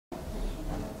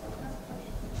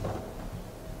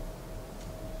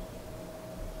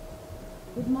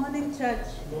Good morning, church.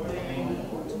 Good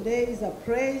morning. Today is a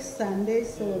praise Sunday,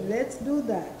 so let's do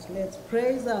that. Let's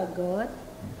praise our God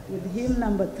with hymn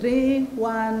number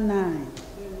 319.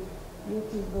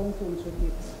 Yuki is going to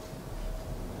introduce.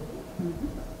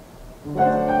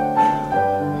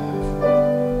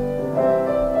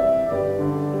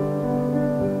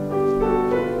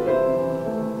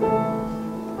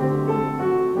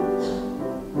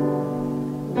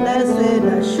 Blessed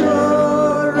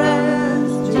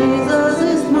assurance, Jesus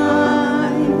is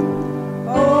mine.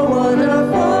 Oh, what a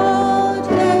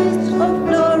foretaste of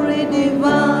glory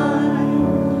divine.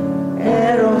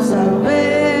 Heir of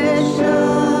salvation,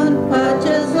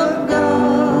 purchase of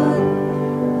God.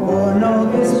 Born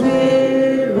of his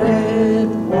Spirit,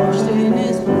 washed in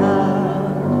his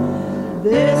blood.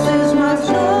 This is my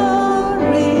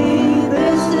story,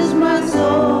 this is my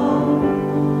song.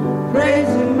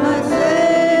 Praising my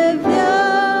Savior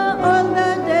all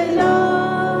the day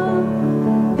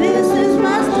long. This is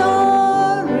my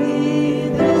story,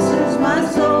 this is my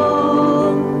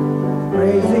song.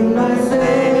 Praising my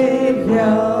Savior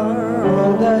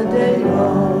all the day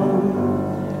long.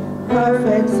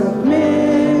 Perfect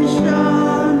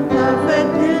submission,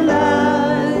 perfect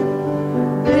delight.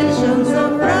 Visions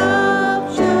of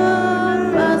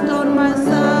rapture rest on my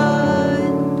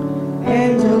side.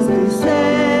 Angels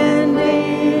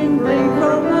descending, bring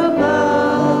from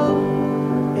above.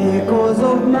 Echoes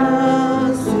of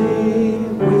mercy,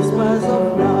 whispers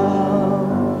of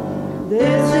love.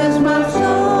 This is my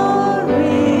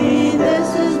story,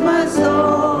 this is my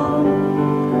song.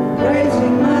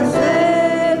 Praising my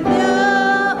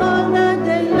Savior all the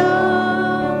day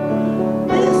long.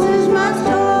 This is my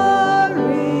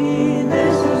story,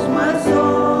 this is my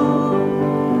song.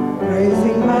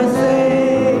 Praising my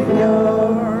Savior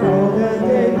all the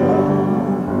day long.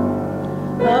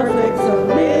 Perfect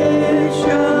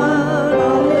submission,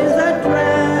 always at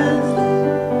rest.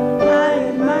 I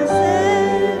am my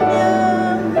Savior,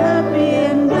 happy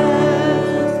and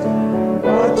blessed.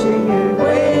 Watching and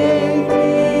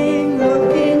waiting,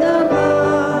 looking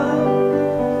above.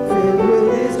 Filled with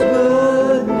his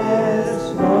goodness,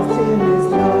 lost in his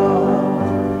love.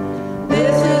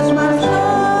 This is my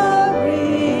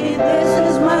story, this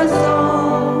is my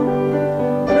song.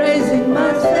 Praising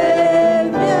my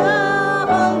Savior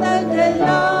all the day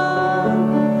long.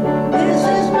 This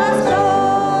is my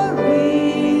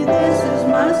story, this is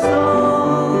my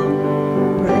song.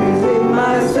 Praising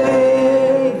my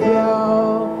Savior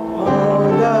all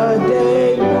the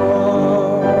day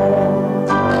long.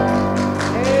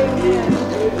 Amen.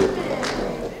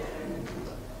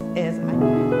 As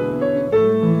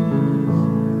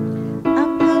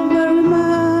Up Calvary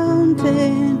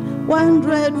Mountain, one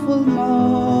dreadful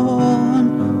morn,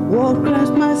 walked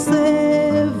Christ my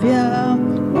Savior,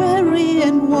 weary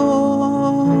and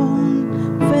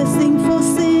worn, facing for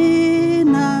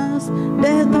sinners,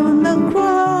 death on the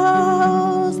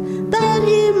cross, that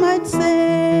he might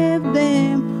save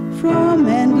them from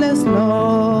endless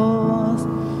loss.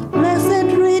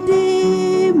 Blessed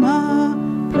Redeemer,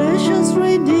 precious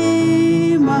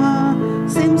Redeemer,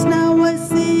 seems now I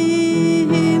see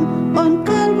him on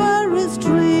Calvary's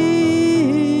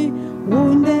tree,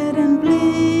 wounded and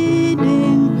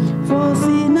bleeding, for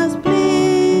sinners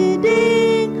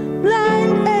pleading,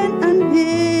 blind and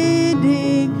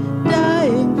unheeding,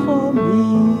 dying for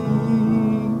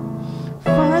me.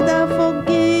 Father,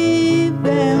 forgive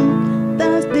them,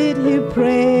 thus did he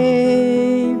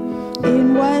pray,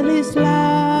 in while his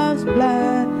last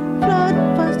blood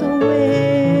flowed fast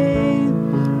away,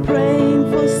 praying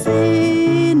for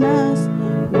sinners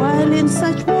while in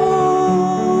such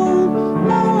woe.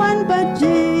 No one but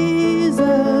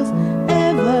Jesus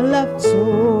ever loved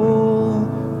so.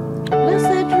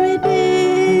 Blessed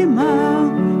Redeemer,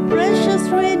 precious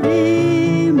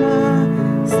Redeemer,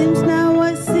 seems now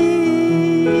I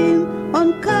see him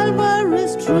on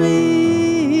Calvary's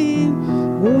tree,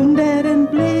 wounded and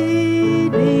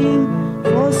bleeding,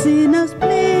 for sinners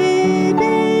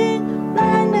pleading,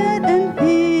 blinded and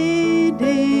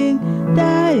heeding,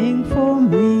 dying for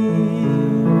me.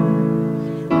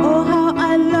 Oh, how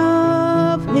I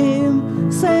love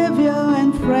him, Savior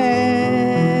and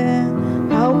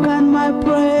friend. How can my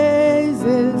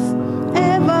praises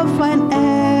ever find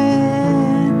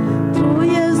end? Through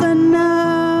years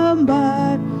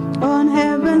unnumbered on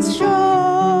heaven's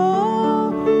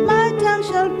shore, my tongue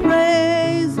shall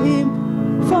praise him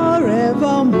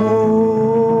forevermore.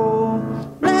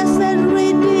 Blessed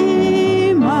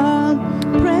Redeemer,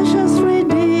 precious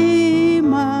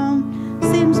Redeemer,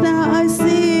 seems now I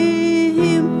see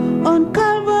him on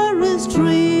Calvary's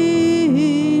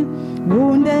tree,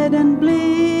 wounded and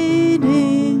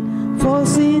bleeding, for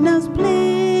sinners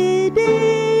plead.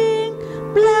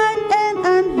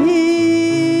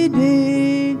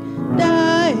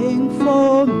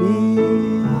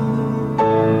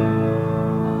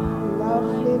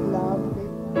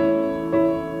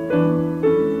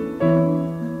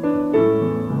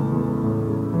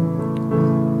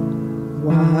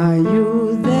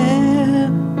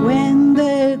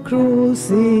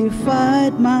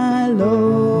 crucified my Lord?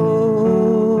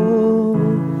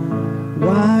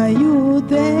 Were you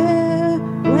there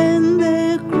when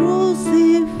they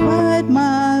crucified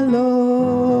my Lord?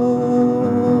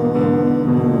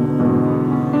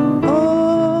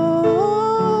 Oh,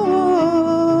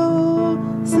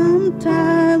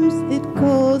 sometimes it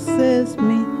causes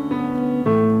me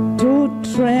to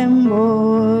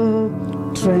tremble,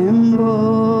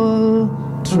 tremble,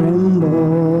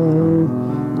 tremble.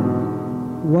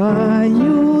 Were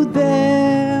you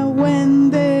there when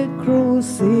they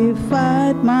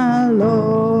crucified my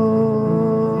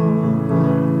Lord?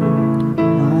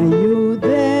 Were you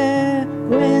there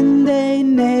when they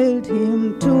nailed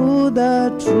him to the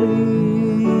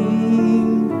tree?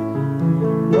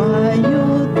 Were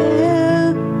you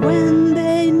there when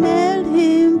they nailed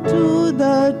him to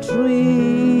the tree?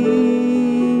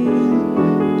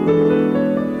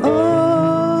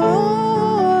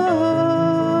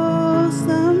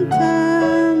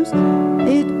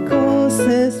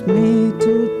 Me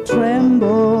to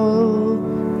tremble,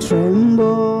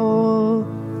 tremble,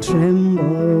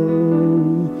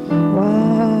 tremble.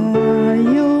 Were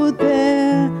you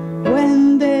there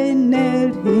when they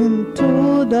nailed him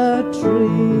to the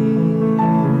tree?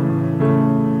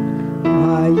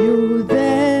 Were you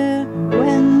there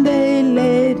when they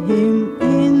laid him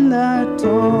in the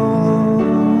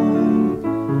tomb?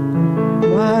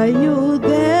 Were you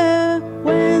there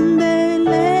when they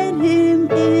laid him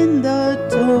in the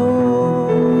tomb?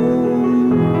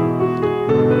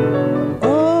 Oh,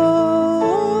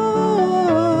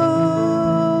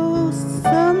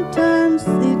 sometimes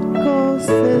it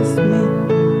causes me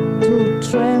to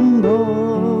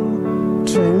tremble,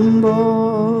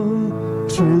 tremble,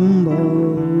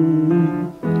 tremble.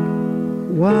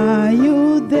 Were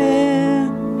you there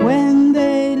when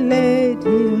they laid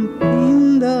him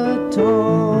in the tomb?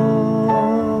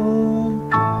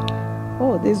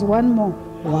 Oh, there's one more.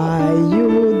 Were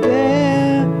you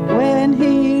there when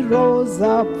he rose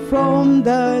up from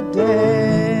the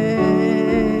dead?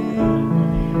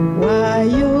 Were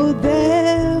you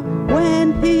there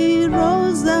when he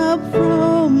rose up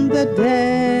from the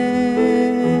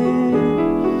dead?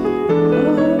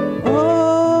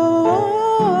 Oh,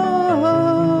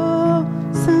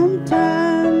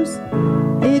 sometimes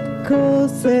it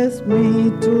causes me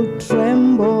to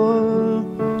tremble,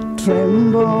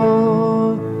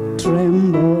 tremble,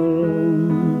 tremble.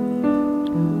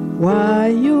 Were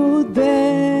you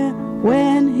there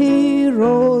when he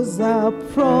rose up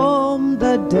from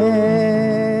the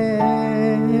dead?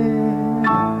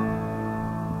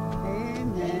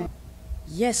 Amen.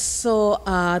 Yes, so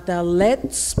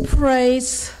let's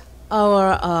praise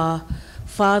our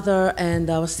Father and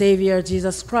our Savior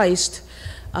Jesus Christ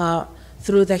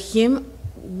through the hymn,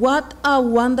 What a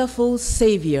Wonderful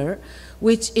Savior,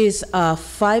 which is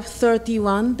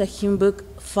 531, the hymn book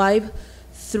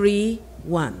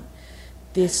 531.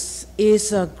 This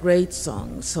is a great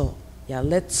song. So yeah,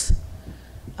 let's,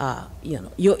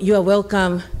 you are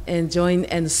welcome and join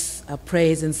and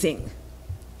praise and sing.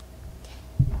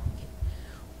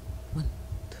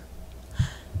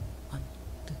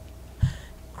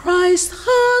 Christ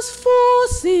has for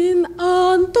sin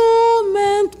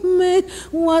atonement made.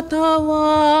 What a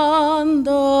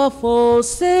wonderful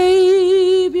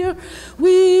Savior.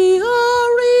 We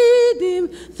are redeemed,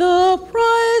 the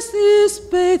price is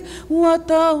paid.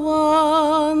 What a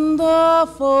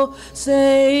wonderful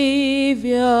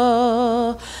Savior.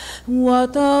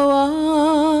 What a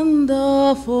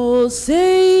wonderful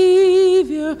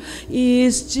Savior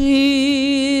is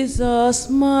Jesus,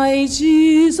 my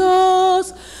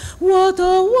Jesus. What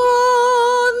a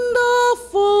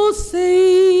wonderful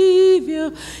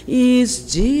Savior is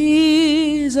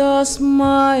Jesus,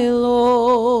 my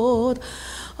Lord.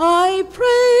 I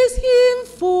praise him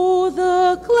for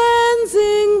the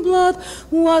cleansing blood.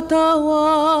 What a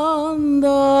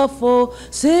wonderful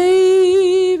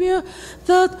Savior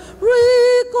that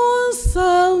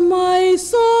reconciled my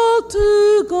soul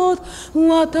to God.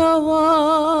 What a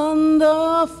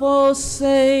wonderful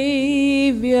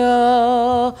Savior.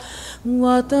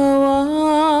 What a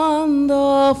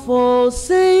wonderful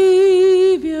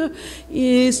Savior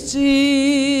is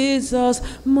Jesus,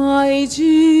 my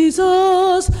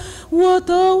Jesus. What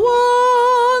a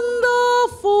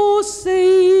wonderful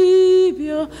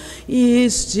Savior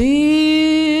is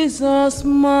Jesus,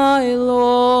 my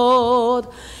Lord.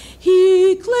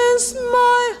 He cleansed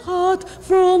my heart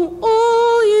from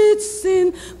all its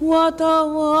sin. What a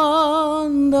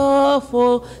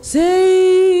wonderful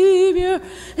Savior.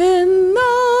 And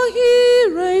now he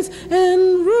reigns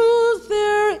and rules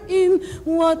therein.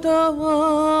 What a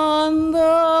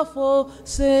wonderful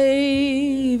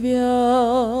Savior.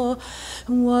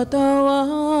 What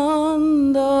a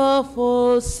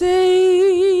wonderful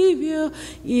Savior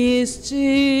is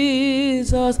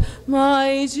Jesus,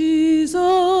 my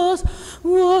Jesus.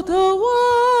 What a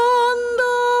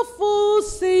wonderful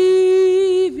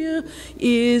Savior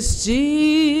is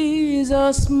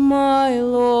Jesus, my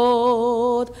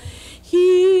Lord.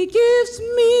 He gives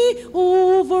me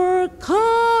overcoming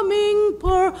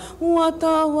power. What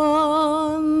a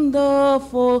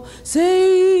wonderful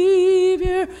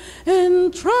Savior,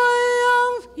 and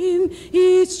triumph in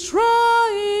each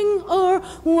trying hour.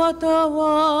 What a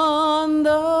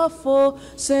wonderful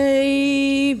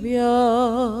Savior.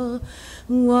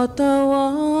 What a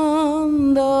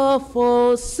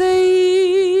wonderful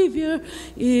Savior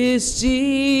is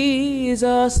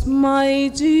Jesus, my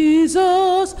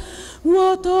Jesus.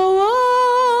 What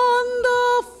a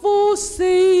wonderful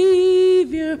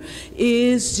Savior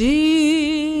is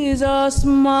Jesus,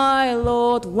 my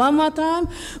Lord. One more time.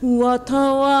 What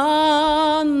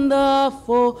a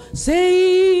wonderful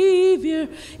Savior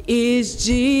is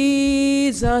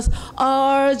Jesus,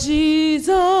 our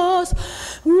Jesus.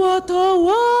 What a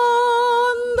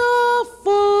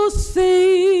wonderful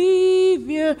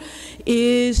Savior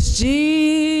is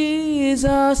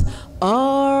Jesus,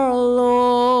 our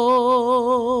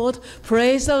Lord.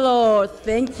 Praise the Lord.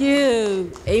 Thank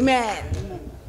you. Amen.